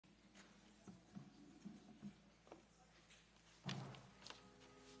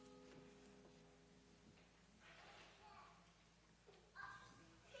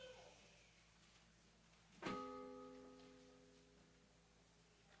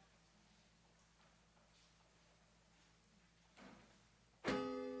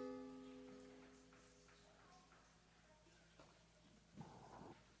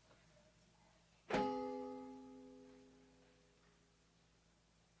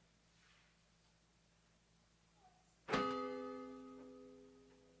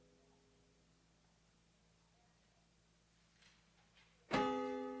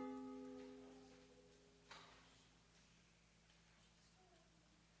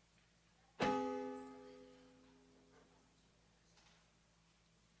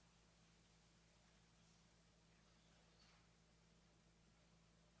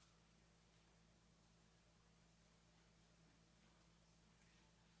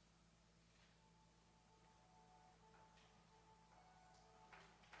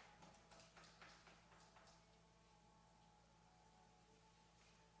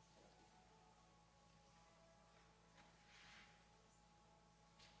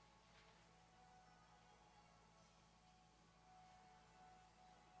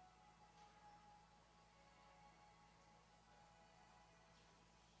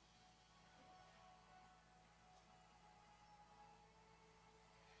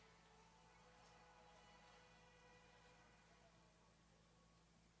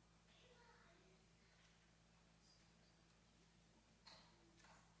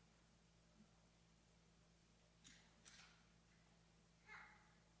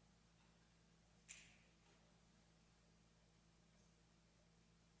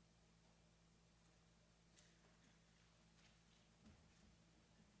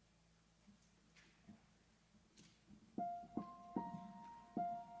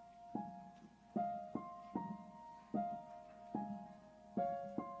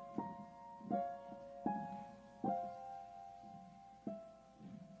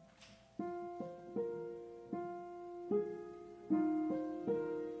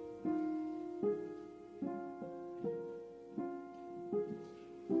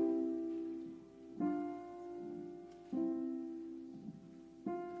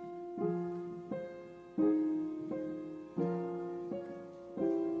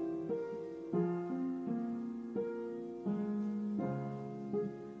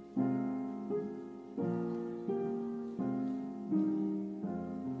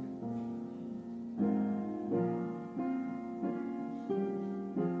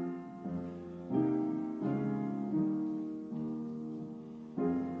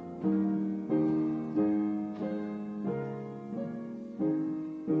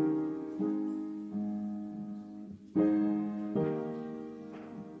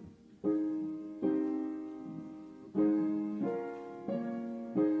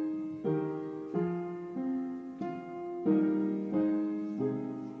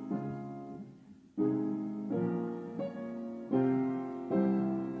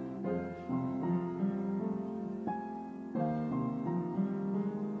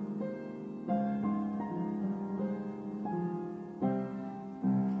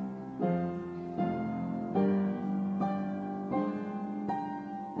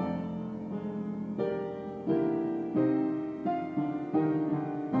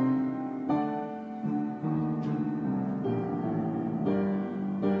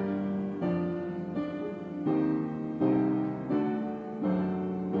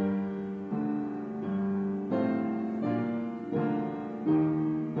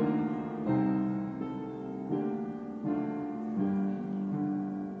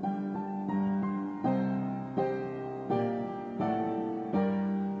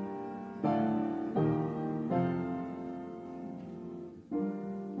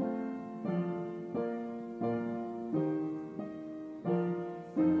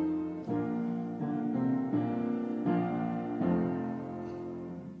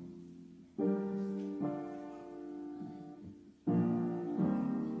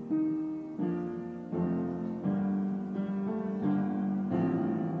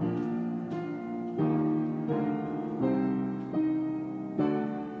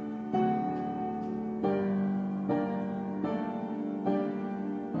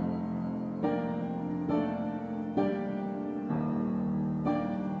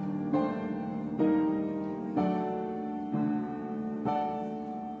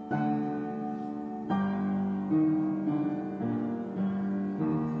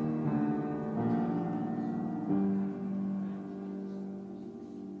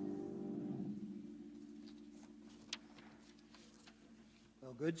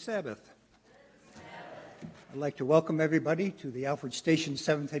Good Sabbath. I'd like to welcome everybody to the Alfred Station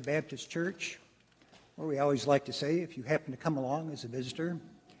Seventh-day Baptist Church, where we always like to say, if you happen to come along as a visitor,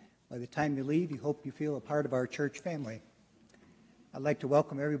 by the time you leave, you hope you feel a part of our church family. I'd like to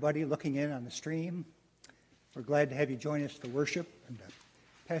welcome everybody looking in on the stream. We're glad to have you join us for worship. And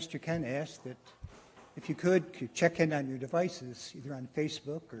Pastor Ken asked that if you could check in on your devices, either on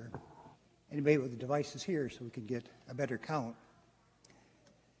Facebook or anybody with the devices here, so we can get a better count.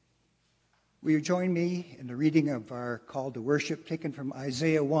 Will you join me in the reading of our call to worship taken from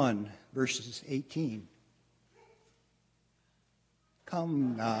Isaiah 1, verses 18.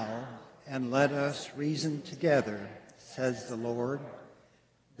 Come now, and let us reason together, says the Lord.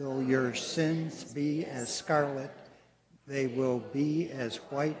 Though your sins be as scarlet, they will be as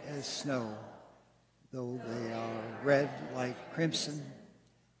white as snow. Though they are red like crimson,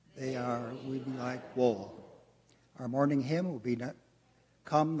 will be like wool. Our morning hymn will be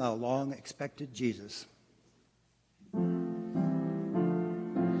Come, Thou Long-Expected Jesus.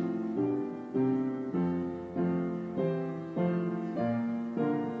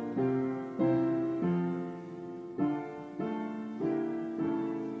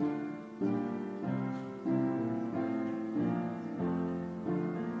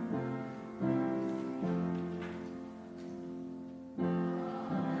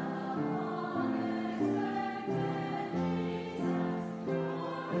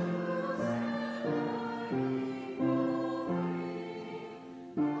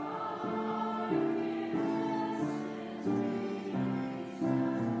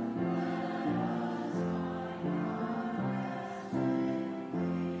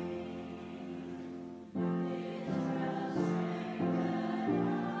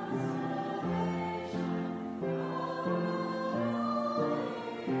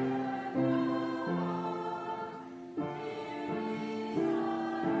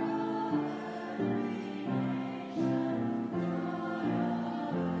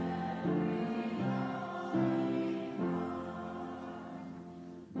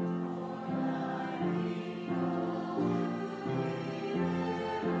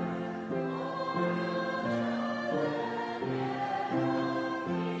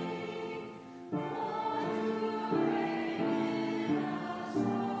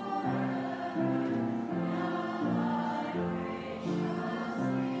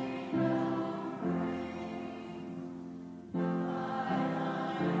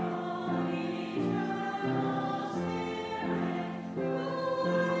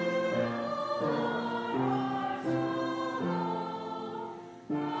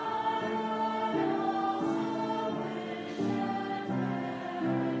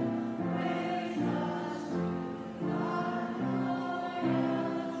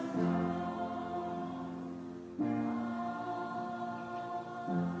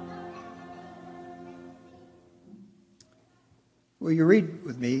 Will you read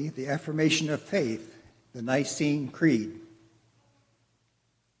with me the affirmation of faith, the Nicene Creed?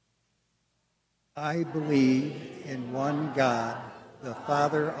 I believe in one God, the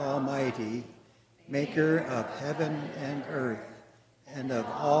Father Almighty, maker of heaven and earth, and of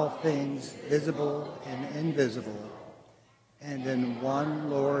all things visible and invisible, and in one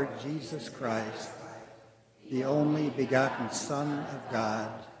Lord Jesus Christ, the only begotten Son of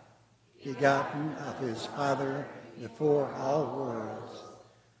God, begotten of his Father before all worlds,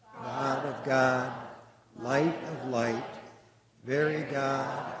 God of God, light of light, very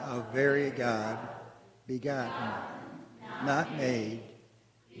God of very God, begotten, not made,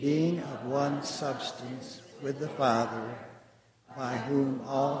 being of one substance with the Father, by whom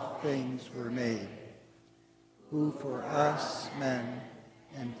all things were made, who for us men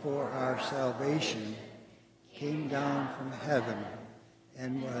and for our salvation came down from heaven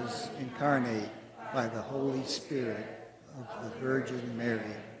and was incarnate by the Holy Spirit of the Virgin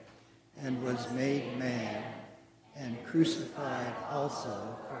Mary, and was made man, and crucified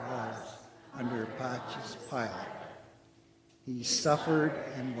also for us under Pontius Pilate. He suffered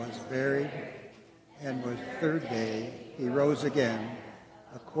and was buried, and the third day he rose again,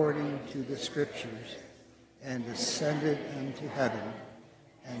 according to the Scriptures, and ascended into heaven,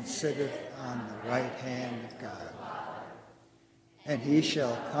 and sitteth on the right hand of God. And he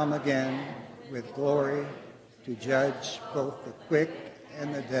shall come again with glory to judge both the quick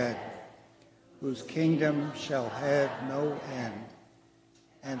and the dead, whose kingdom shall have no end.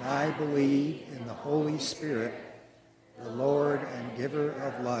 And I believe in the Holy Spirit, the Lord and giver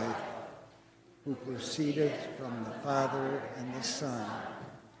of life, who proceedeth from the Father and the Son,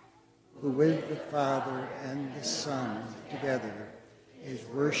 who with the Father and the Son together is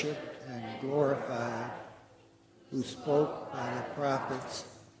worshipped and glorified, who spoke by the prophets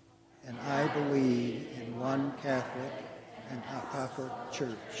and I believe in one Catholic and Apostolic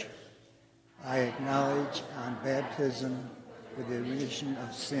Church. I acknowledge on baptism for the remission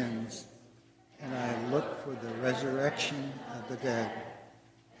of sins, and I look for the resurrection of the dead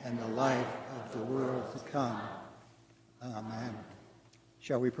and the life of the world to come. Amen.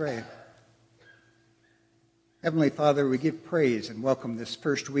 Shall we pray? Heavenly Father, we give praise and welcome this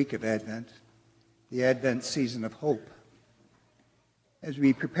first week of Advent, the Advent season of hope. As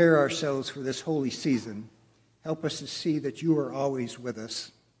we prepare ourselves for this holy season, help us to see that you are always with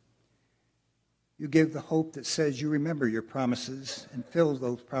us. You give the hope that says you remember your promises and fill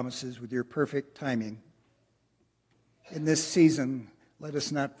those promises with your perfect timing. In this season, let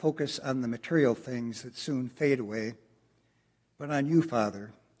us not focus on the material things that soon fade away, but on you,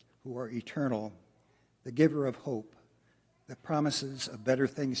 Father, who are eternal, the giver of hope, the promises of better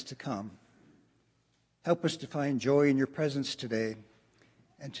things to come. Help us to find joy in your presence today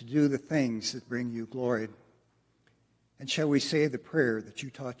and to do the things that bring you glory. And shall we say the prayer that you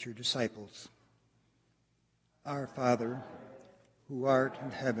taught your disciples? Our Father, who art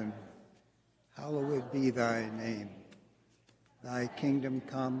in heaven, hallowed be thy name. Thy kingdom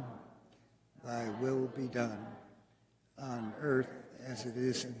come, thy will be done, on earth as it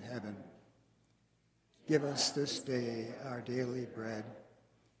is in heaven. Give us this day our daily bread,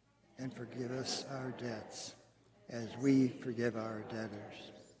 and forgive us our debts, as we forgive our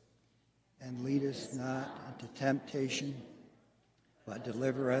debtors. And lead us not into temptation, but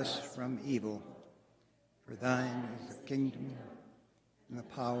deliver us from evil. For thine is the kingdom, and the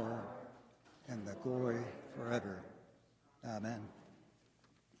power, and the glory forever. Amen.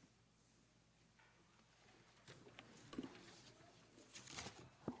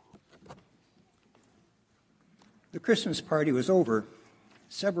 The Christmas party was over.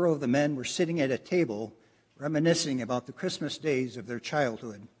 Several of the men were sitting at a table reminiscing about the Christmas days of their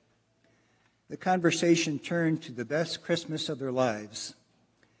childhood. The conversation turned to the best Christmas of their lives.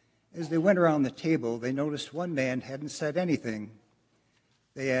 As they went around the table, they noticed one man hadn't said anything.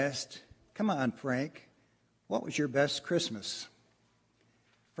 They asked, "Come on, Frank, what was your best Christmas?"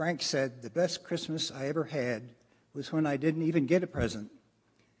 Frank said, "The best Christmas I ever had was when I didn't even get a present."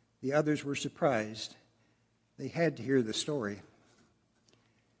 The others were surprised. They had to hear the story.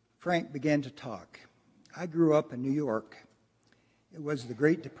 Frank began to talk. "I grew up in New York. It was the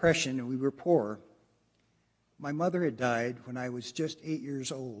Great Depression and we were poor. My mother had died when I was just 8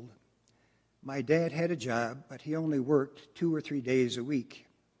 years old. My dad had a job, but he only worked 2 or 3 days a week,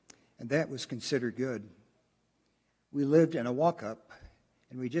 and that was considered good. We lived in a walk-up,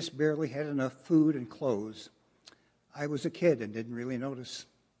 and we just barely had enough food and clothes. I was a kid and didn't really notice.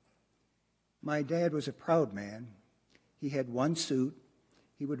 My dad was a proud man. He had one suit.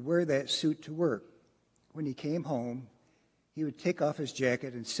 He would wear that suit to work. When he came home, he would take off his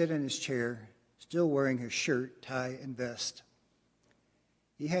jacket and sit in his chair, still wearing his shirt, tie, and vest.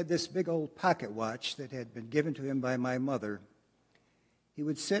 He had this big old pocket watch that had been given to him by my mother. He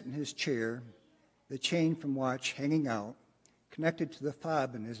would sit in his chair, the chain from watch hanging out, connected to the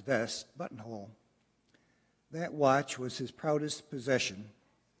fob in his vest buttonhole. That watch was his proudest possession.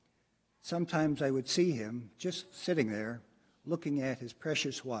 Sometimes I would see him just sitting there, looking at his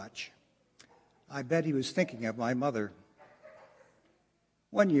precious watch. I bet he was thinking of my mother.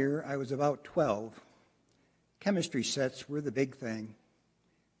 One year, I was about 12. Chemistry sets were the big thing.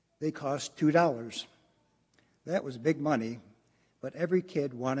 They cost $2. That was big money, but every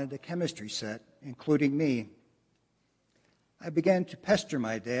kid wanted a chemistry set, including me. I began to pester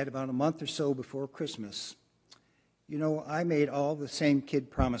my dad about a month or so before Christmas. You know, I made all the same kid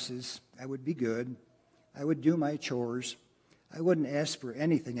promises. I would be good. I would do my chores. I wouldn't ask for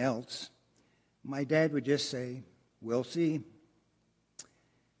anything else. My dad would just say, "We'll see."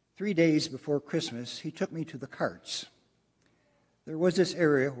 3 days before Christmas, he took me to the carts. There was this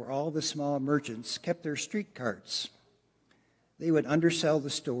area where all the small merchants kept their street carts. They would undersell the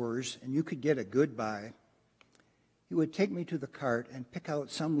stores, and you could get a good buy. He would take me to the cart and pick out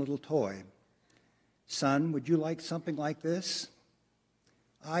some little toy. "Son, would you like something like this?"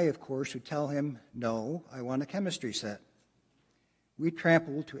 I, of course, would tell him, "No, I want a chemistry set." We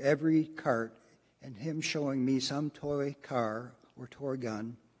trampled to every cart, and him showing me some toy car or toy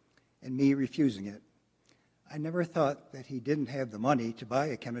gun, and me refusing it. I never thought that he didn't have the money to buy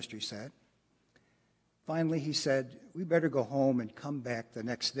a chemistry set. Finally, he said, "We better go home and come back the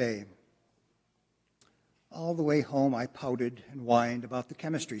next day." All the way home, I pouted and whined about the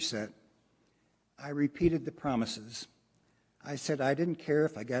chemistry set. I repeated the promises. I said I didn't care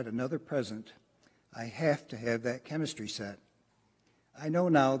if I got another present. I have to have that chemistry set. I know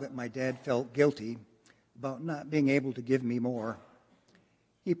now that my dad felt guilty about not being able to give me more.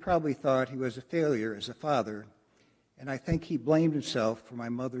 He probably thought he was a failure as a father, and I think he blamed himself for my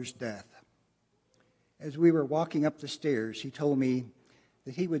mother's death. As we were walking up the stairs, he told me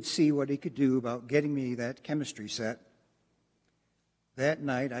that he would see what he could do about getting me that chemistry set. That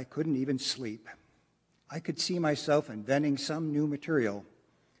night, I couldn't even sleep. I could see myself inventing some new material.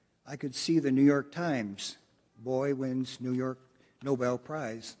 I could see the New York Times, boy wins New York Nobel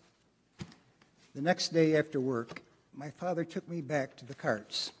Prize. The next day after work, my father took me back to the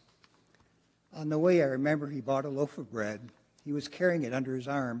carts. On the way, I remember he bought a loaf of bread. He was carrying it under his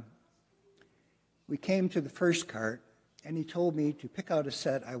arm. We came to the first cart, and he told me to pick out a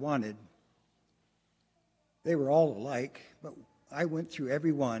set I wanted. They were all alike, but I went through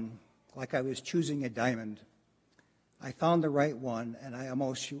every one like I was choosing a diamond. I found the right one, and I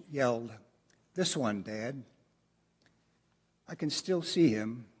almost yelled, "This one, Dad." I can still see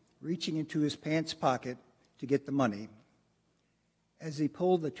him reaching into his pants pocket to get the money. As he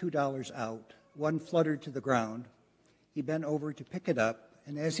pulled the $2 out, one fluttered to the ground. He bent over to pick it up,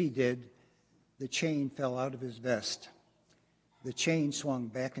 and as he did, the chain fell out of his vest. The chain swung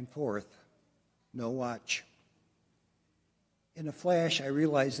back and forth. No watch. In a flash, I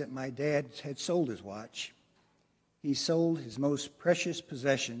realized that my dad had sold his watch. He sold his most precious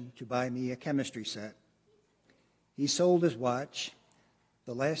possession to buy me a chemistry set. He sold his watch,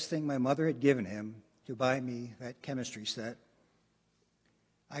 the last thing my mother had given him, to buy me that chemistry set.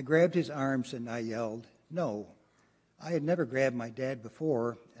 I grabbed his arms and I yelled, "No." I had never grabbed my dad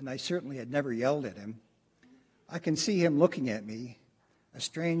before, and I certainly had never yelled at him. I can see him looking at me, a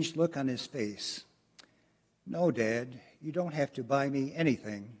strange look on his face. "No, Dad, you don't have to buy me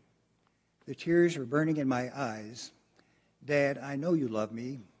anything." The tears were burning in my eyes. "Dad, I know you love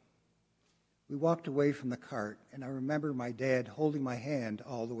me." We walked away from the cart, and I remember my dad holding my hand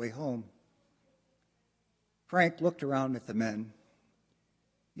all the way home. Frank looked around at the men.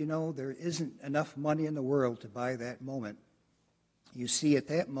 "You know, there isn't enough money in the world to buy that moment." You see, at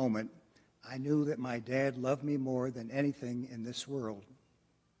that moment, I knew that my dad loved me more than anything in this world.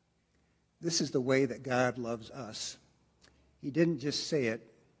 This is the way that God loves us. He didn't just say it,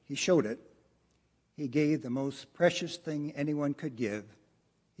 he showed it. He gave the most precious thing anyone could give.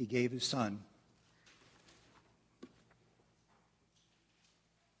 He gave his son.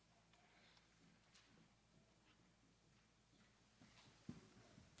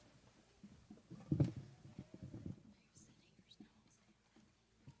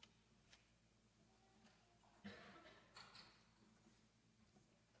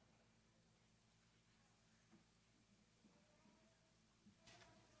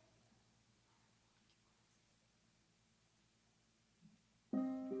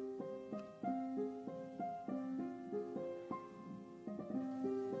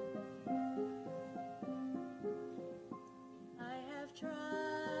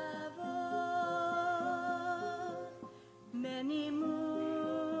 Many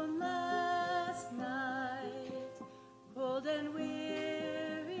moonless nights, cold and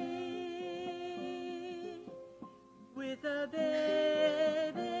weary, with a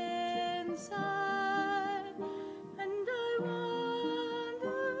babe inside, and I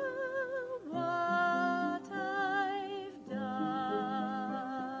wonder what I've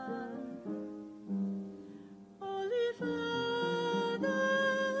done. Holy Father,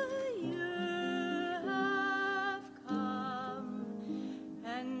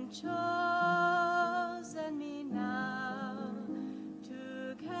 chosen me now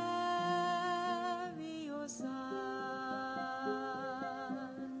to carry your son.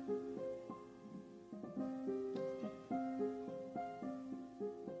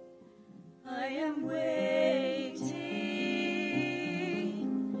 I am waiting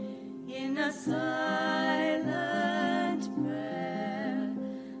in a silent prayer.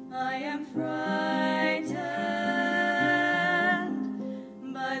 I am frightened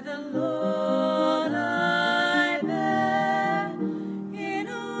by the Lord I bear, in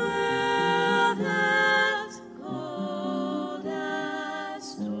a world as cold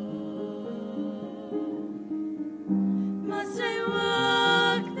as stone. Must I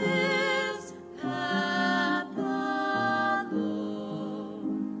walk this path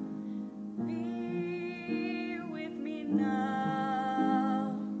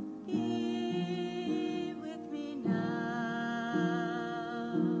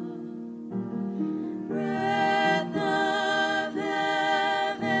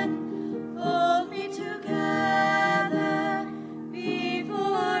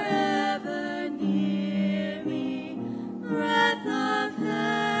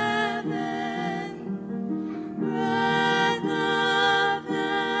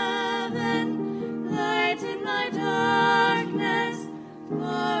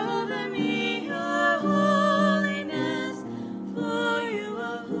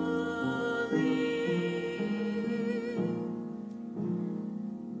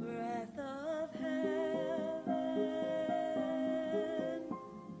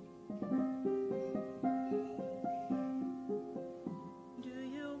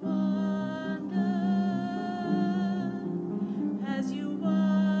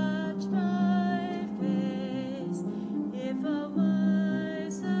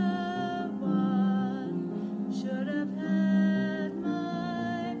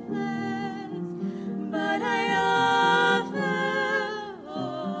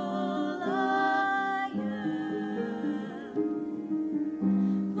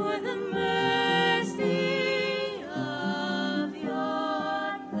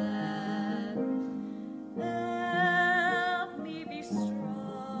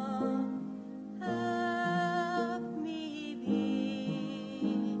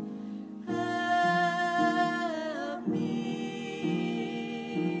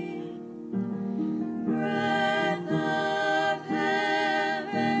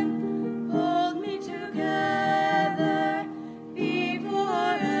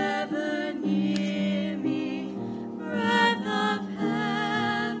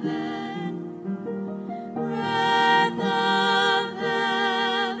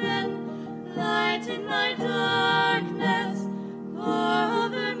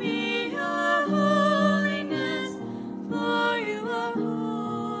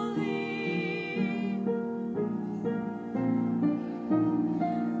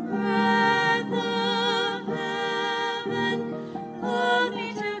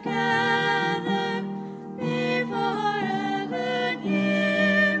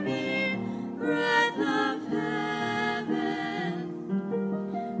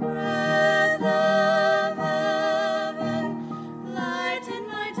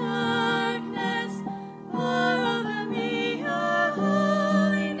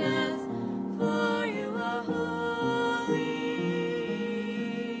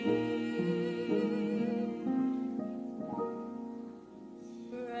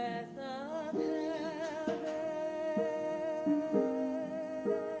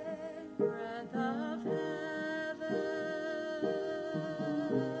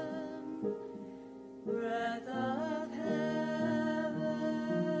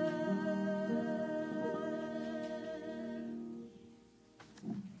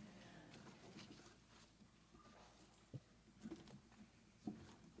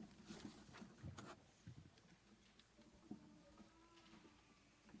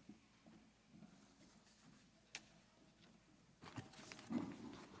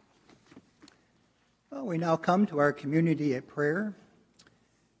Well, we now come to our community at prayer.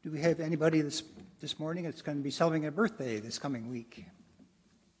 Do we have anybody this morning that's going to be celebrating a birthday this coming week?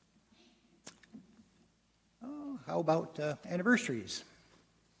 Oh, how about anniversaries?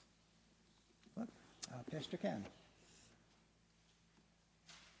 Pastor Ken.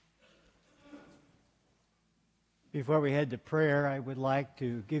 Before we head to prayer, I would like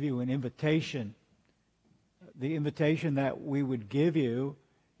to give you an invitation. The invitation that we would give you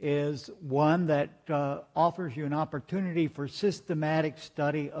is one that offers you an opportunity for systematic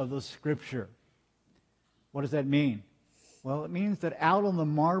study of the Scripture. What does that mean? Well, it means that out on the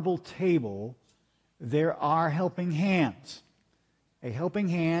marble table, there are helping hands. A helping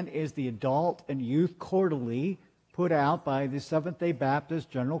hand is the Adult and Youth Quarterly put out by the Seventh-day Baptist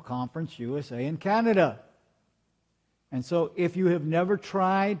General Conference, USA and Canada. And so if you have never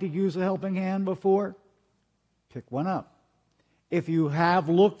tried to use a helping hand before, pick one up. If you have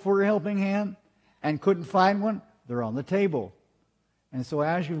looked for a helping hand and couldn't find one, they're on the table. And so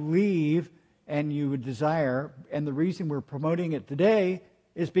as you leave and you would desire, and the reason we're promoting it today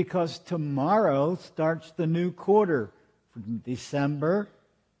is because tomorrow starts the new quarter from December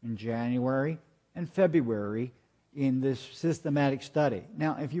and January and February in this systematic study.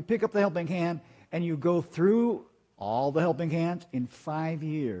 Now, if you pick up the helping hand and you go through all the helping hands, in 5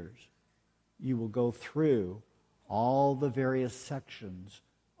 years, you will go through all the various sections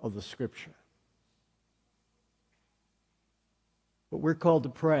of the Scripture. But we're called to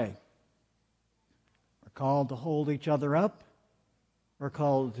pray. We're called to hold each other up. We're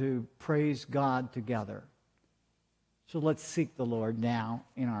called to praise God together. So let's seek the Lord now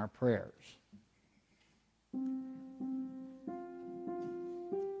in our prayers.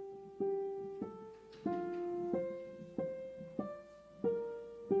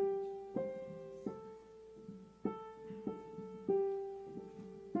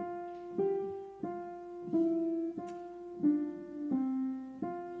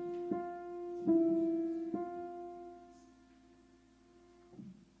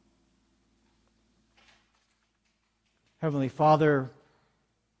 Heavenly Father,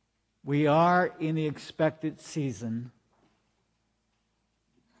 we are in the expected season.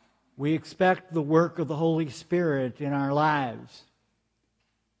 We expect the work of the Holy Spirit in our lives.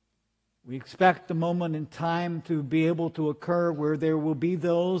 We expect the moment in time to be able to occur where there will be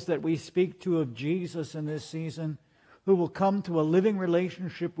those that we speak to of Jesus in this season who will come to a living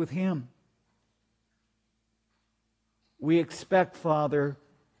relationship with Him. We expect, Father,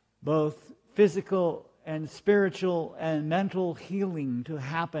 both physical and spiritual and mental healing to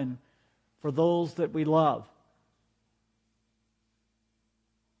happen for those that we love.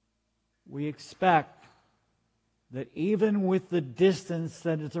 We expect that even with the distance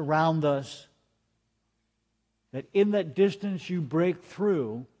that is around us, that in that distance you break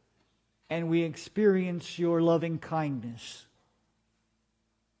through and we experience your loving kindness.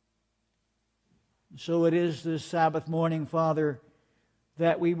 So it is this Sabbath morning, Father,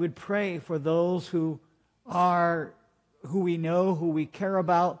 that we would pray for those who we know, who we care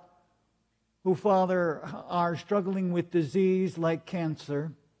about, who, Father, are struggling with disease like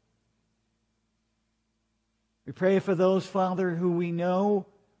cancer. We pray for those, Father, who we know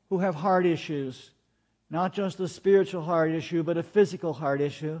who have heart issues, not just a spiritual heart issue, but a physical heart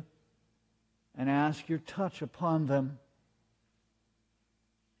issue, and ask your touch upon them.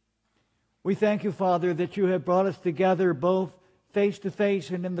 We thank you, Father, that you have brought us together both face to face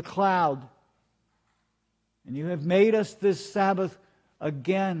and in the cloud. And you have made us this Sabbath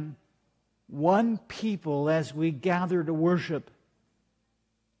again one people as we gather to worship.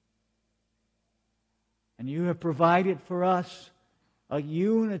 And you have provided for us a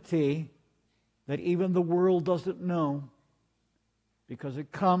unity that even the world doesn't know, because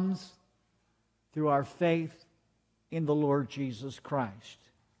it comes through our faith in the Lord Jesus Christ.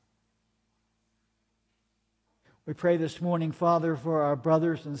 We pray this morning, Father, for our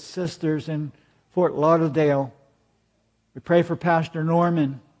brothers and sisters in Fort Lauderdale. We pray for Pastor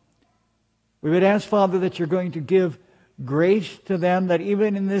Norman. We would ask, Father, that you're going to give grace to them, that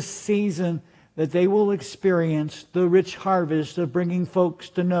even in this season, that they will experience the rich harvest of bringing folks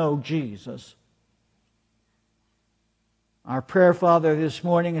to know Jesus. Our prayer, Father, this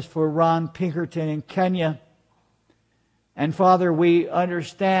morning is for Ron Pinkerton in Kenya. And Father, we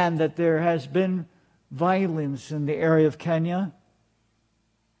understand that there has been violence in the area of Kenya.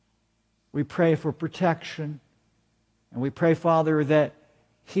 We pray for protection. And we pray, Father, that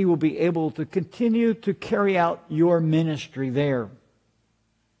he will be able to continue to carry out your ministry there.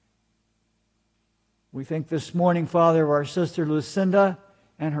 We think this morning, Father, of our sister Lucinda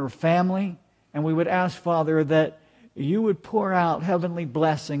and her family. And we would ask, Father, that you would pour out heavenly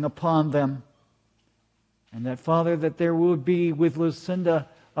blessing upon them. And that, Father, that there would be with Lucinda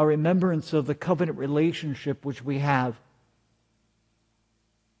a remembrance of the covenant relationship which we have.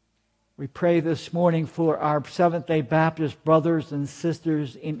 We pray this morning for our Seventh-day Baptist brothers and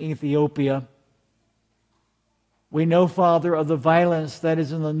sisters in Ethiopia. We know, Father, of the violence that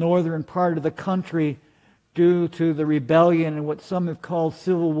is in the northern part of the country due to the rebellion and what some have called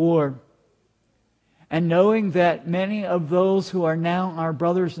civil war. And knowing that many of those who are now our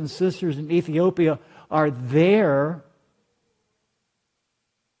brothers and sisters in Ethiopia are there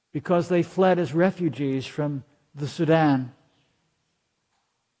because they fled as refugees from the Sudan.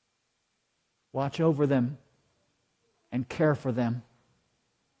 Watch over them and care for them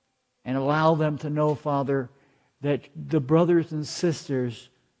and allow them to know, Father, that the brothers and sisters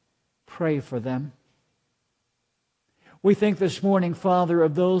pray for them. We think this morning, Father,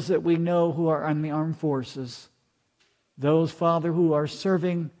 of those that we know who are in the armed forces. Those, Father, who are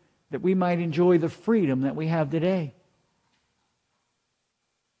serving that we might enjoy the freedom that we have today.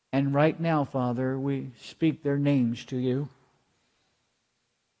 And right now, Father, we speak their names to you.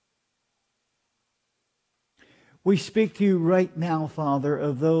 We speak to you right now, Father,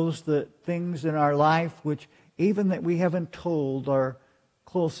 of those things in our life which even that we haven't told our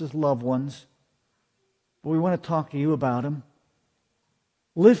closest loved ones. But we want to talk to you about them.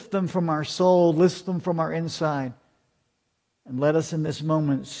 Lift them from our soul, lift them from our inside. And let us in this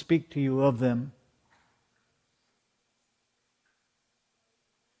moment speak to you of them.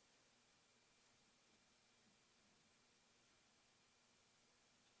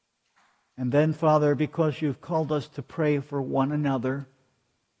 And then, Father, because you've called us to pray for one another,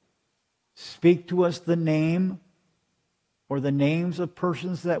 speak to us the name or the names of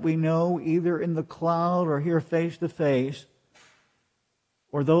persons that we know, either in the cloud or here face to face,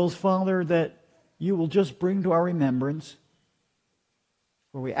 or those, Father, that you will just bring to our remembrance,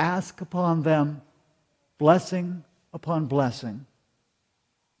 where we ask upon them blessing upon blessing.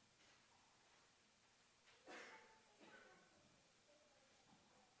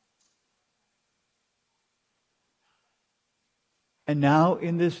 And now,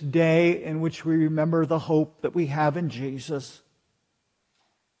 in this day in which we remember the hope that we have in Jesus,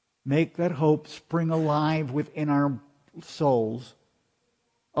 make that hope spring alive within our souls.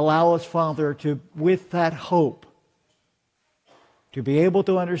 Allow us, Father, to, with that hope, to be able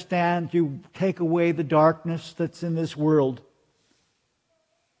to understand you take away the darkness that's in this world.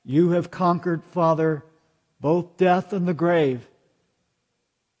 You have conquered, Father, both death and the grave.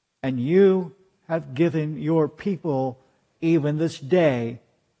 And you have given your people even this day,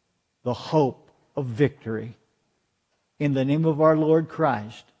 the hope of victory. In the name of our Lord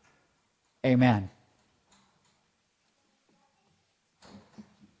Christ, amen.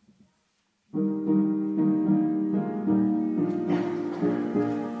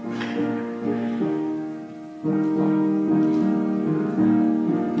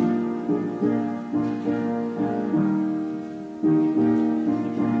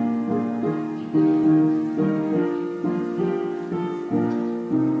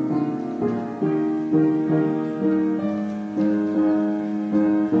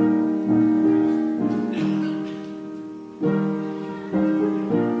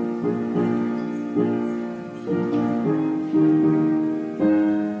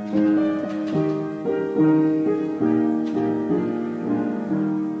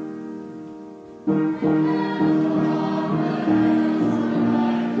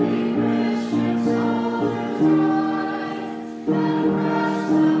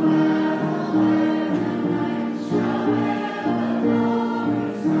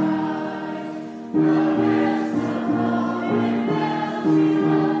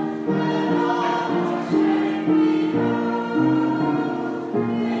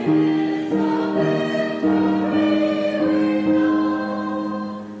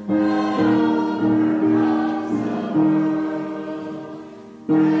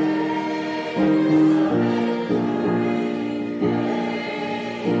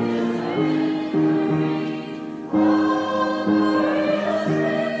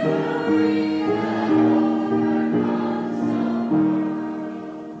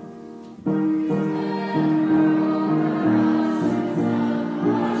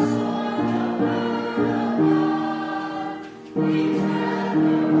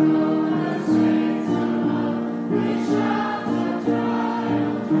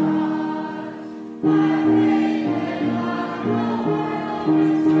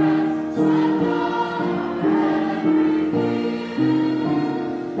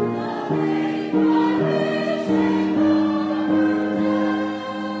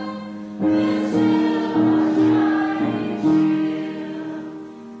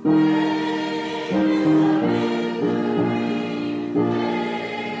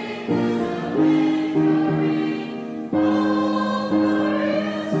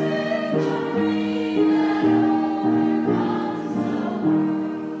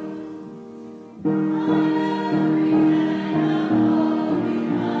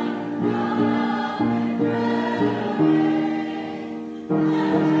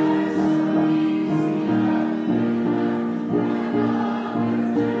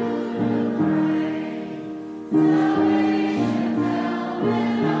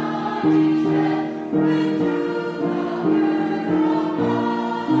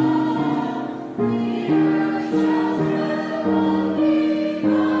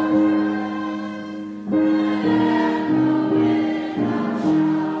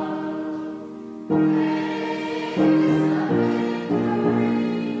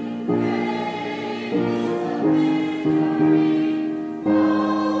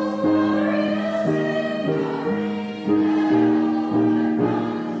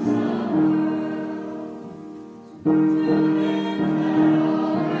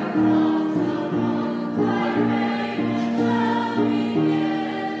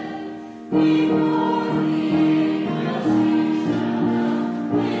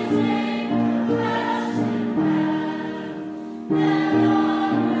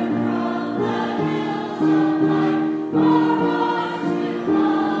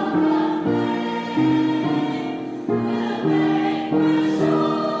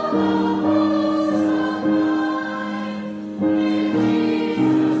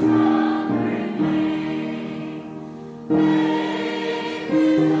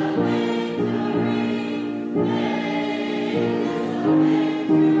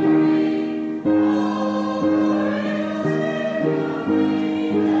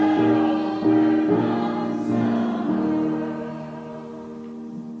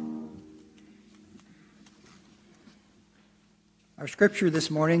 scripture this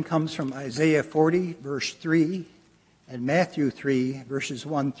morning comes from Isaiah 40, verse 3, and Matthew 3, verses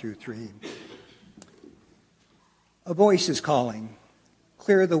 1 through 3. A voice is calling,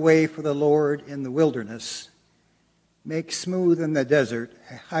 "Clear the way for the Lord in the wilderness. Make smooth in the desert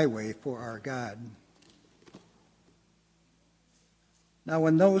a highway for our God." Now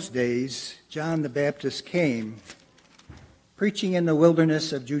in those days, John the Baptist came, preaching in the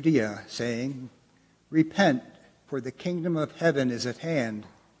wilderness of Judea, saying, "Repent, for the kingdom of heaven is at hand."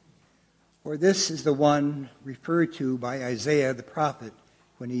 For this is the one referred to by Isaiah the prophet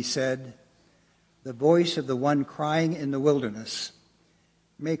when he said, "The voice of the one crying in the wilderness,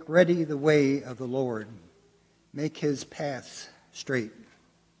 make ready the way of the Lord, make his paths straight."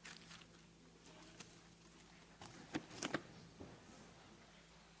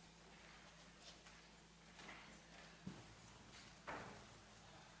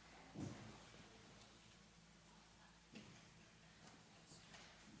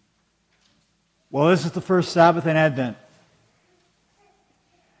 Well, this is the first Sabbath in Advent.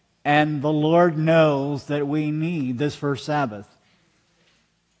 And the Lord knows that we need this first Sabbath.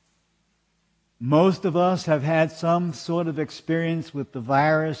 Most of us have had some sort of experience with the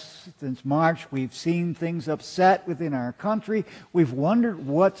virus since March. We've seen things upset within our country. We've wondered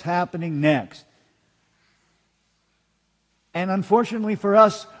what's happening next. And unfortunately for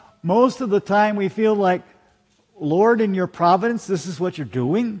us, most of the time we feel like, "Lord, in your providence, this is what you're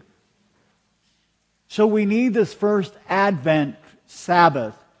doing." So we need this first Advent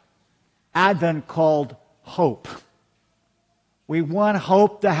Sabbath, Advent called hope. We want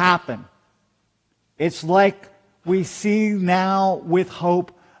hope to happen. It's like we see now with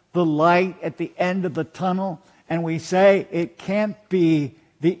hope the light at the end of the tunnel, and we say it can't be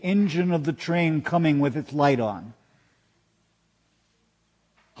the engine of the train coming with its light on.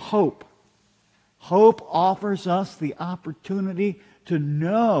 Hope. Hope offers us the opportunity to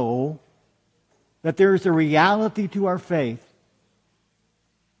know that there is a reality to our faith.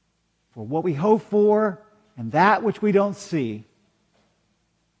 For what we hope for and that which we don't see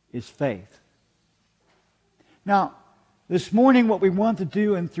is faith. Now, this morning what we want to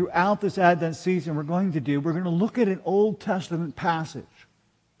do, and throughout this Advent season we're going to look at an Old Testament passage.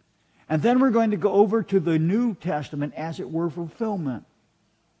 And then we're going to go over to the New Testament, as it were, fulfillment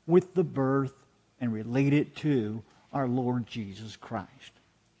with the birth and relate it to our Lord Jesus Christ.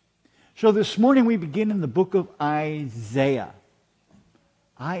 So this morning we begin in the book of Isaiah.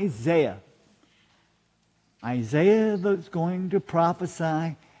 Isaiah that's going to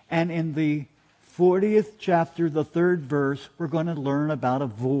prophesy, and in the 40th chapter, the 3rd verse, we're going to learn about a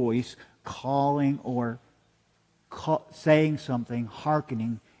voice calling or saying something,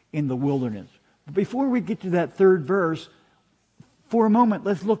 hearkening in the wilderness. But before we get to that 3rd verse, for a moment,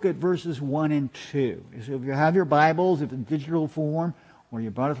 let's look at verses 1 and 2. So if you have your Bibles, if it's in digital form, or you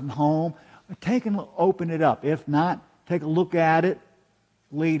brought it from home, take and open it up. If not, take a look at it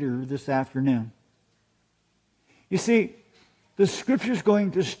later this afternoon. You see, the Scripture is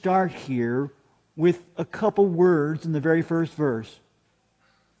going to start here with a couple words in the very first verse.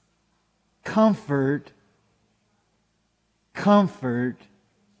 Comfort, comfort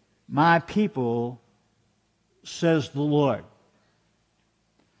my people, says the Lord.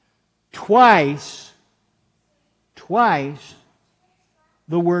 Twice,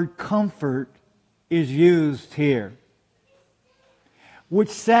 the word comfort is used here, which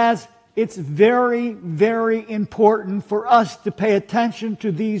says it's very, very important for us to pay attention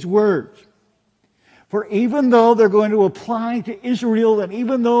to these words. For even though they're going to apply to Israel, and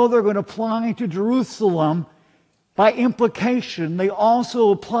even though they're going to apply to Jerusalem, by implication, they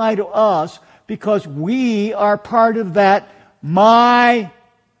also apply to us, because we are part of that my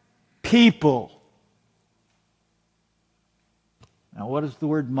people. Now, what does the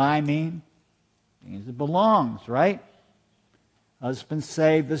word "my" mean? It means it belongs, right? Husbands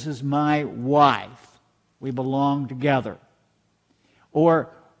say, "This is my wife. We belong together." Or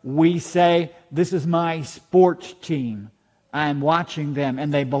we say, "This is my sports team. I'm watching them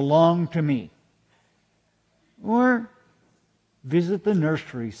and they belong to me." Or visit the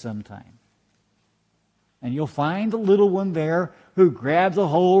nursery sometime, and you'll find a little one there who grabs a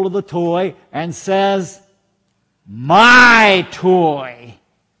hold of the toy and says, "My toy.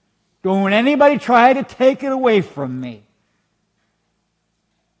 Don't anybody try to take it away from me."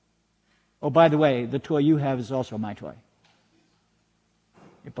 Oh, by the way, the toy you have is also my toy.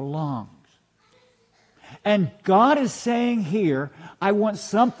 It belongs. And God is saying here, I want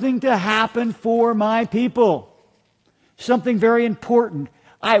something to happen for my people. Something very important.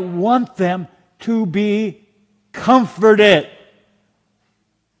 I want them to be comforted.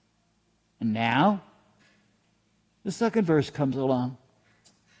 And now, the second verse comes along.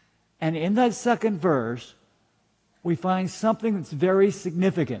 And in that second verse, we find something that's very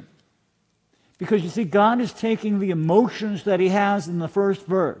significant. Because you see, God is taking the emotions that he has in the first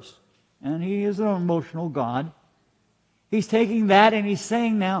verse, and he is an emotional God. He's taking that and he's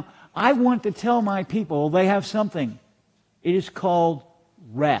saying now, I want to tell my people they have something. It is called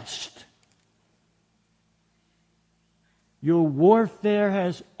rest. Your warfare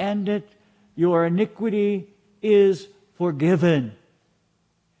has ended. Your iniquity is forgiven.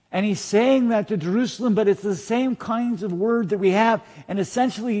 And he's saying that to Jerusalem, but it's the same kinds of word that we have. And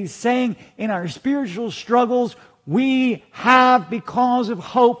essentially he's saying in our spiritual struggles, we have, because of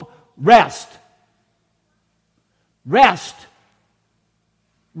hope, rest. Rest.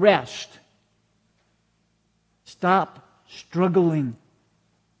 Rest. Stop struggling.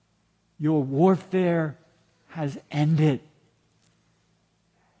 Your warfare has ended.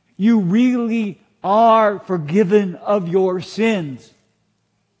 You really are forgiven of your sins.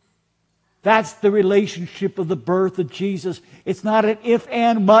 That's the relationship of the birth of Jesus. It's not an if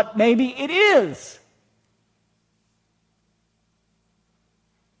and but, maybe it is.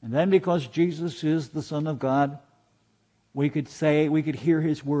 And then because Jesus is the Son of God, we could hear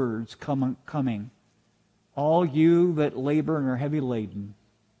his words coming. All you that labor and are heavy laden,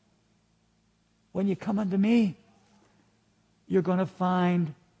 when you come unto me, you're going to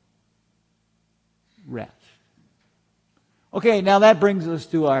find rest. Okay, now that brings us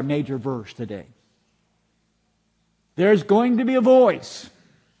to our major verse today. There's going to be a voice.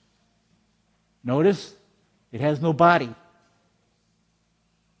 Notice, it has no body.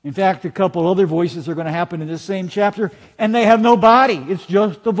 In fact, a couple other voices are going to happen in this same chapter, and they have no body. It's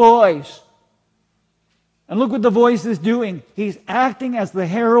just a voice. And look what the voice is doing. He's acting as the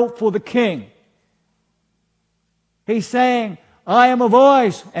herald for the king. He's saying, I am a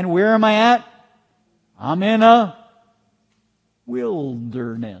voice. And where am I at? I'm in a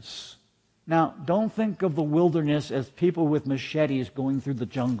wilderness. Now, don't think of the wilderness as people with machetes going through the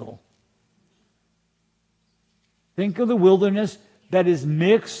jungle. Think of the wilderness that is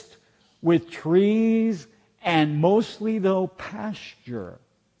mixed with trees and mostly, though, pasture,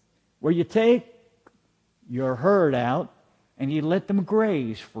 where you take your herd out and you let them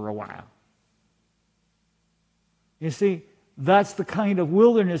graze for a while. You see, that's the kind of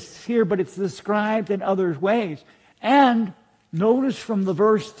wilderness here, but it's described in other ways. And notice from the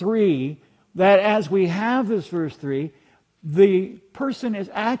verse 3 that as we have this verse 3, the person is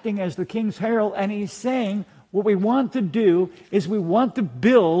acting as the king's herald, and he's saying, what we want to do is we want to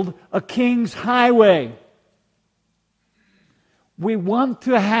build a king's highway. We want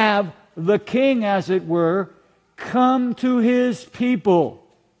to have the king, as it were, come to his people.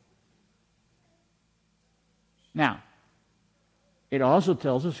 Now, it also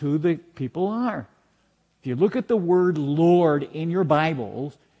tells us who the people are. If you look at the word Lord in your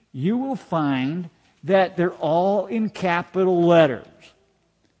Bibles, you will find that they're all in capital letters.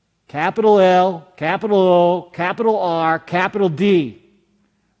 Capital L, capital O, capital R, capital D.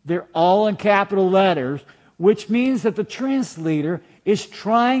 They're all in capital letters, which means that the translator is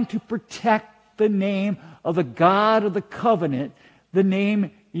trying to protect the name of the God of the covenant, the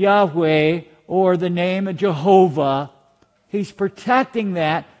name Yahweh or the name of Jehovah. He's protecting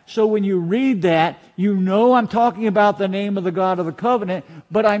that, so when you read that, you know I'm talking about the name of the God of the covenant,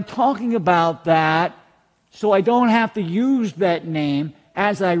 but I'm talking about that so I don't have to use that name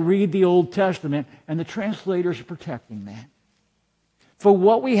as I read the Old Testament, and the translators are protecting that. For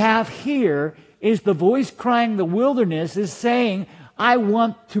what we have here is the voice crying in the wilderness is saying, I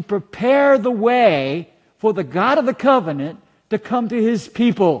want to prepare the way for the God of the covenant to come to his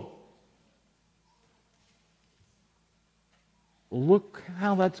people. Look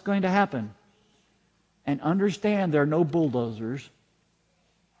how that's going to happen. And understand there are no bulldozers.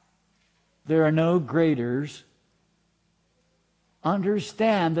 There are no graders.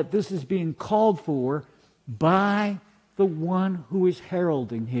 Understand that this is being called for by the one who is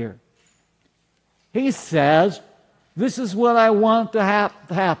heralding here. He says, this is what I want to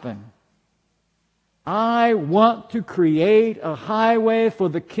happen. I want to create a highway for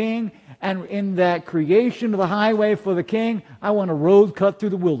the king, and in that creation of the highway for the king, I want a road cut through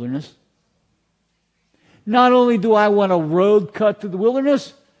the wilderness. Not only do I want a road cut through the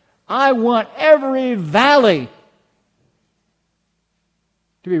wilderness, I want every valley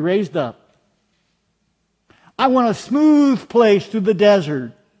to be raised up. I want a smooth place through the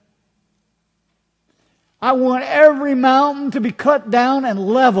desert. I want every mountain to be cut down and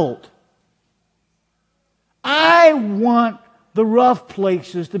leveled. I want the rough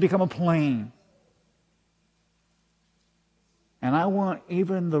places to become a plain. And I want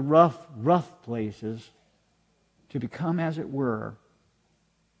even the rough places to become, as it were,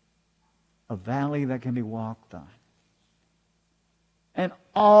 a valley that can be walked on. And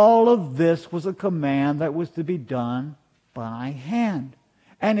all of this was a command that was to be done by hand.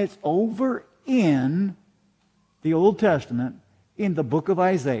 And it's over in the Old Testament, in the book of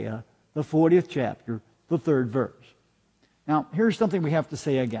Isaiah, the 40th chapter, the 3rd verse. Now, here's something we have to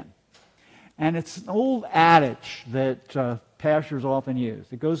say again. And it's an old adage that pastors often use.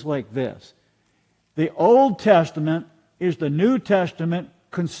 It goes like this. The Old Testament is the New Testament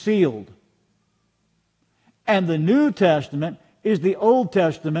concealed. And the New Testament is the Old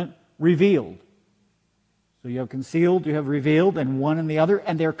Testament revealed. So you have concealed, you have revealed, and one and the other,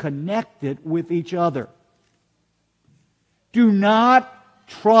 and they're connected with each other. Do not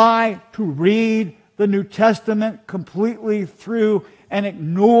try to read the New Testament completely through and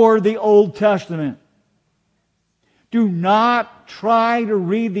ignore the Old Testament. Do not try to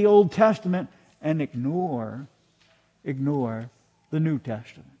read the Old Testament and ignore the New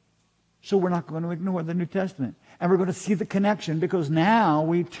Testament. So we're not going to ignore the New Testament. And we're going to see the connection, because now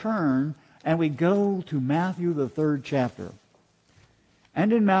we turn and we go to Matthew, the 3rd chapter.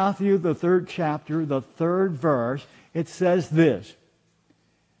 And in Matthew, the 3rd chapter, the 3rd verse, it says this.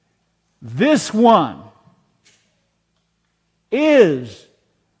 This one is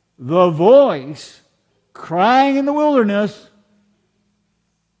the voice crying in the wilderness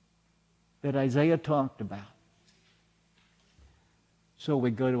that Isaiah talked about. So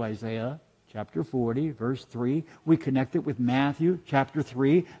we go to Isaiah chapter 40, verse 3. We connect it with Matthew chapter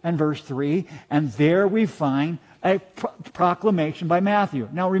 3 and verse 3. And there we find a proclamation by Matthew.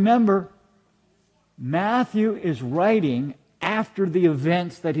 Now remember, Matthew is writing after the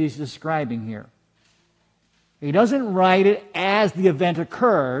events that he's describing here. He doesn't write it as the event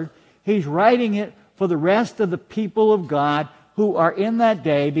occurred. He's writing it for the rest of the people of God who are in that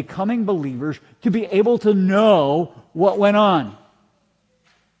day becoming believers to be able to know what went on.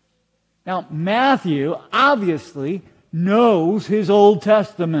 Now, Matthew obviously knows his Old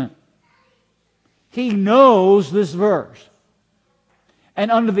Testament. He knows this verse.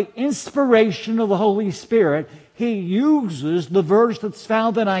 And under the inspiration of the Holy Spirit, he uses the verse that's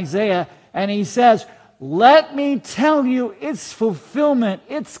found in Isaiah, and he says, let me tell you its fulfillment,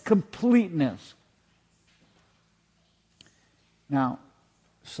 its completeness. Now,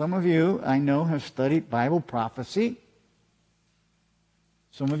 some of you, I know, have studied Bible prophecy.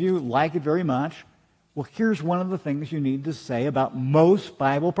 Some of you like it very much. Well, here's one of the things you need to say about most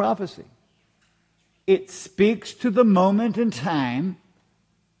Bible prophecy. It speaks to the moment in time,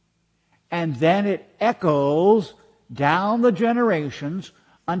 and then it echoes down the generations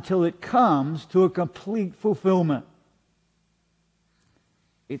until it comes to a complete fulfillment.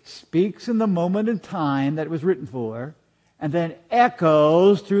 It speaks in the moment in time that it was written for, and then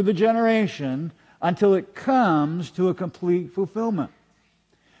echoes through the generation until it comes to a complete fulfillment.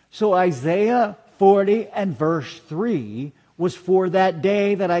 So Isaiah 40 and verse 3 was for that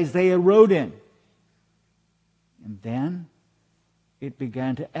day that Isaiah wrote in. And then it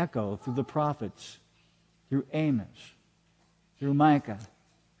began to echo through the prophets, through Amos, through Micah,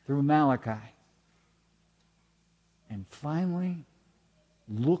 through Malachi. And finally,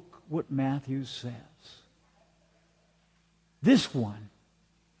 look what Matthew says. This one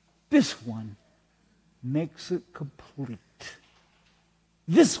makes it complete.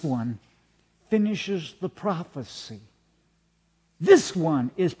 This one finishes the prophecy. This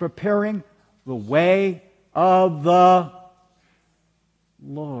one is preparing the way of the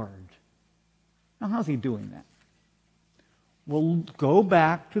Lord. Now, how's he doing that? Well, go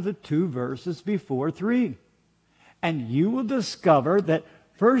back to the 2 verses before 3. And you will discover that,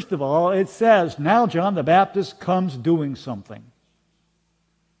 first of all, it says, now John the Baptist comes doing something.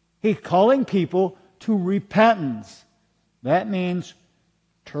 He's calling people to repentance. That means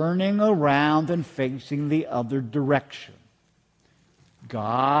turning around and facing the other direction.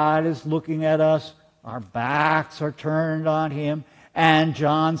 God is looking at us. Our backs are turned on Him. And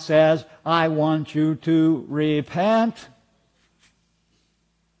John says, I want you to repent.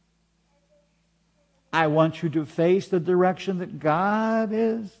 I want you to face the direction that God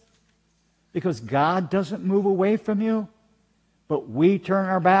is. Because God doesn't move away from you, but we turn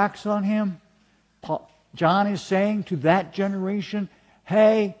our backs on Him. John is saying to that generation,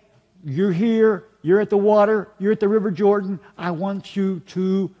 hey, you're here, you're at the water, you're at the River Jordan. I want you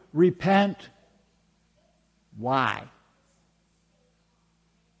to repent. Why?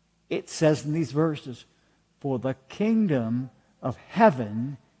 It says in these verses, for the kingdom of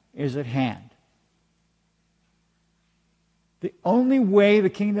heaven is at hand. The only way the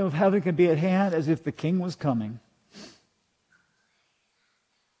kingdom of heaven can be at hand is if the king was coming.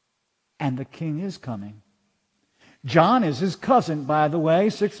 And the king is coming. John is his cousin, by the way,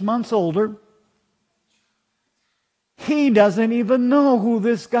 6 months older. He doesn't even know who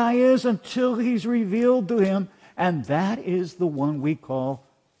this guy is until he's revealed to him, and that is the one we call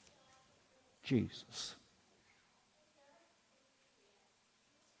Jesus.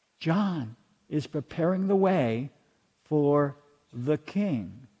 John is preparing the way for the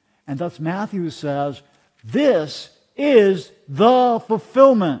King. And thus Matthew says, this is the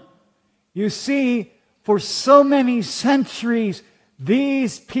fulfillment. You see, for so many centuries,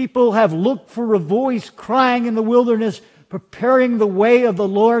 these people have looked for a voice crying in the wilderness, preparing the way of the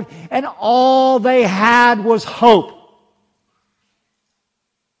Lord, and all they had was hope.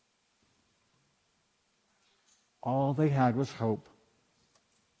 All they had was hope.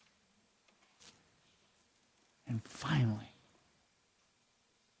 And finally,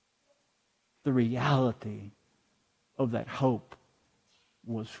 the reality of that hope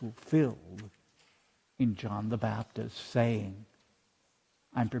was fulfilled in John the Baptist saying,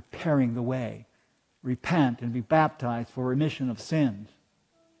 I'm preparing the way. Repent and be baptized for remission of sins.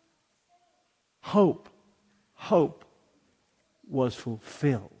 Hope was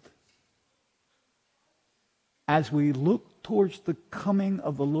fulfilled. As we look towards the coming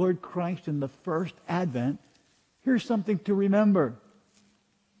of the Lord Christ in the first advent, here's something to remember.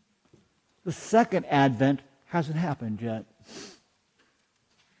 The second advent hasn't happened yet.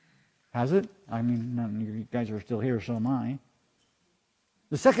 Has it? I mean, none of you guys are still here, so am I.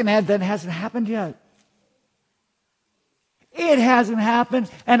 The second advent hasn't happened yet. It hasn't happened,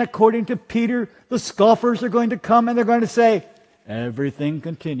 and according to Peter, the scoffers are going to come and they're going to say, everything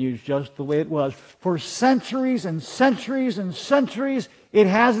continues just the way it was. For centuries and centuries and centuries, it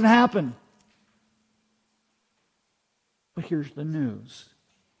hasn't happened. But here's the news.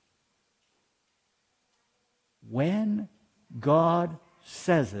 When God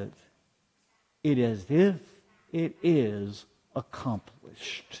says it, it is as if it is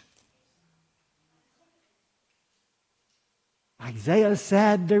accomplished. Isaiah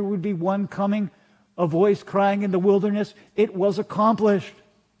said there would be one coming, a voice crying in the wilderness. It was accomplished.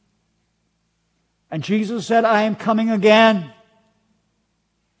 And Jesus said, I am coming again.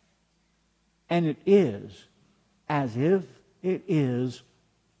 And it is as if it is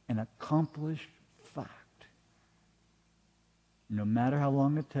an accomplished fact. No matter how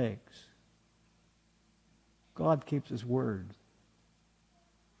long it takes, God keeps His word.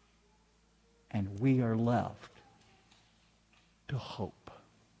 And we are left to hope.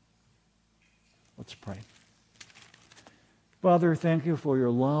 Let's pray. Father, thank you for your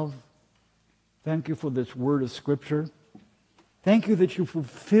love. Thank you for this word of Scripture. Thank you that you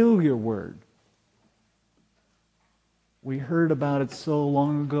fulfill your word. We heard about it so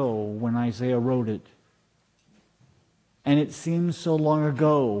long ago when Isaiah wrote it. And it seems so long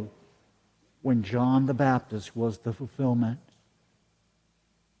ago when John the Baptist was the fulfillment.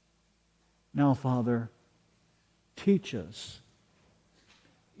 Now, Father, teach us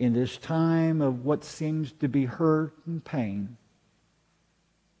in this time of what seems to be hurt and pain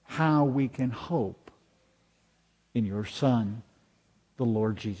how we can hope in your Son, the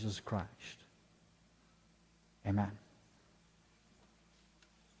Lord Jesus Christ. Amen.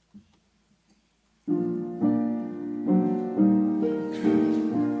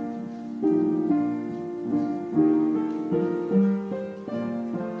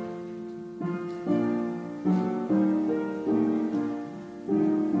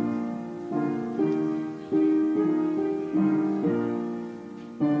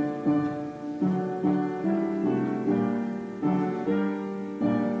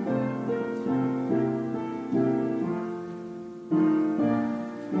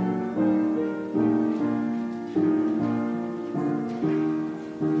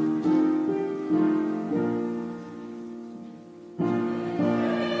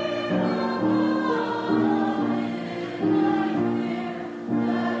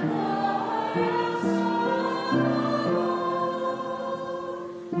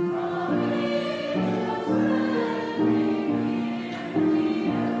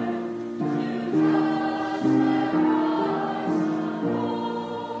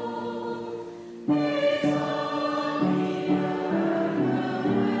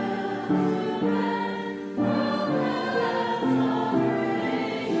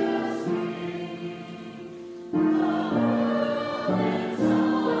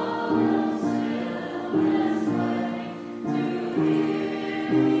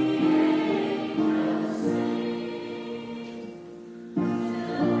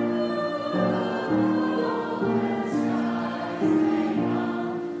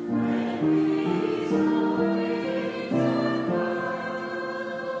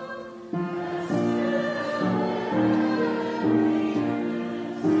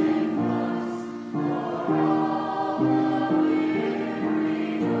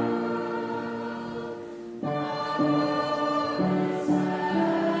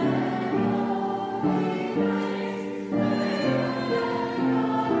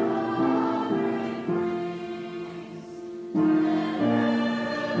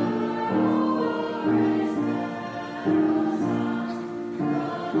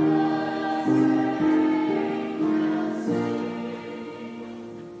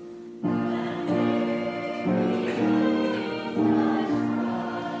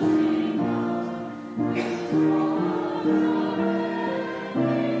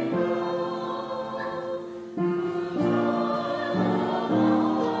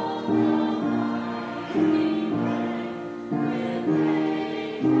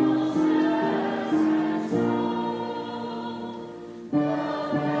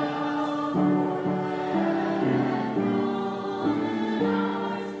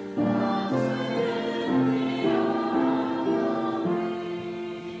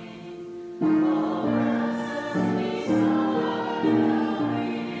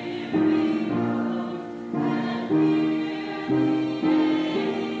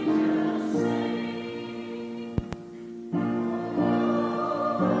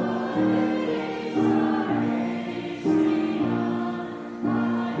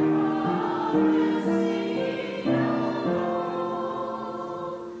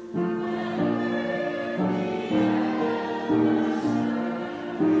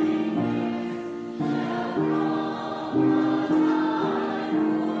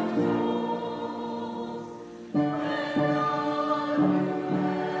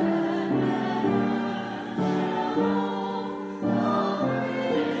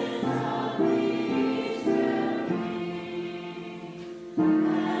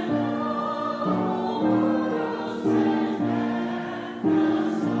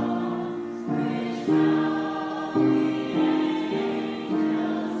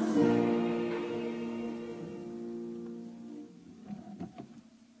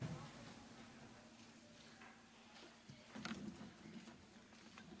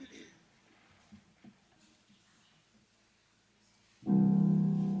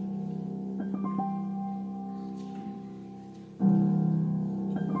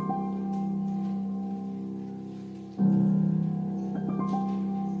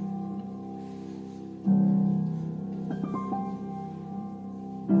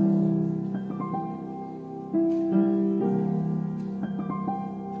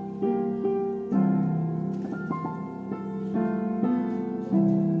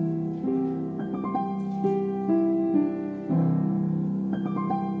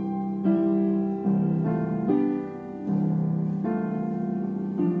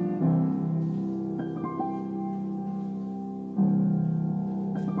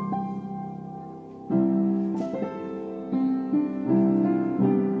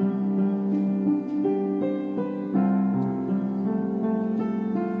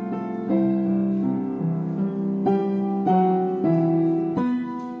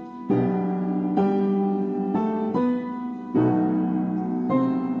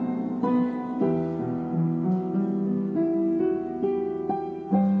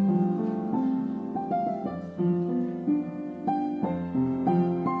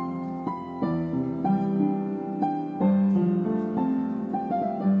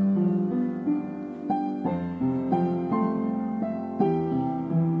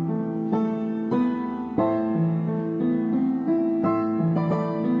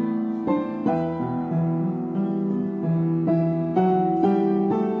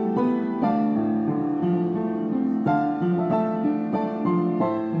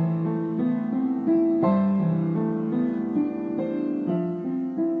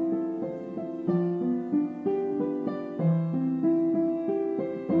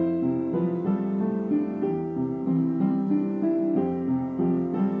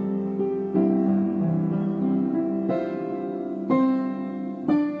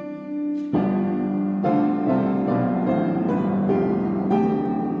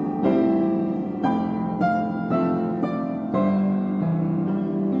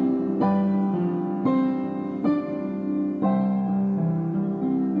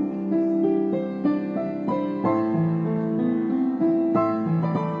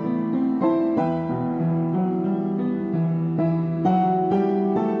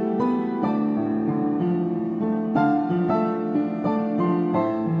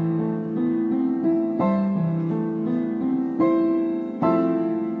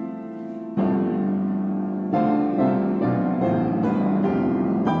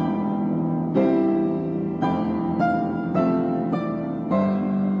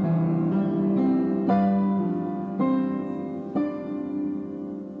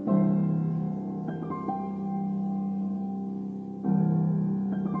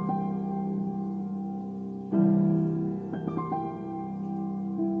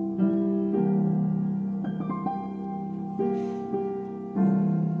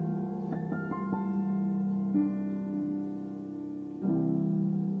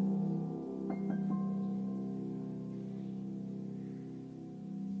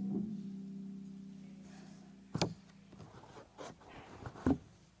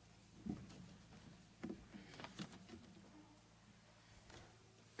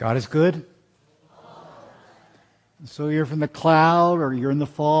 God is good. So you're from the cloud, or you're in the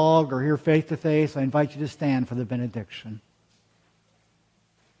fog, or here face to face, I invite you to stand for the benediction.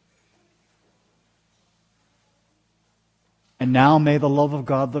 And now may the love of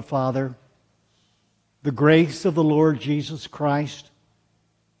God the Father, the grace of the Lord Jesus Christ,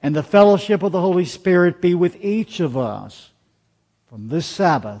 and the fellowship of the Holy Spirit be with each of us from this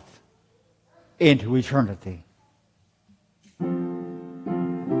Sabbath into eternity.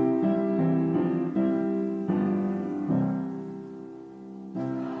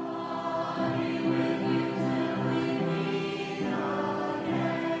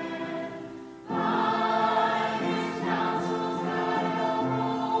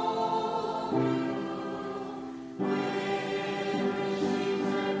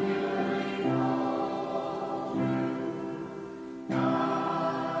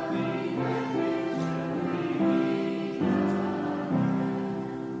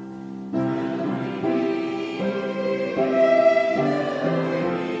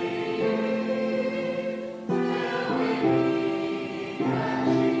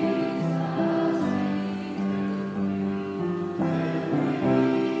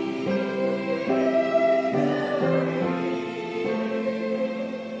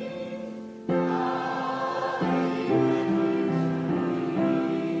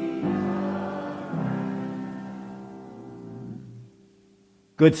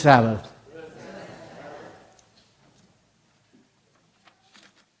 Good Sabbath.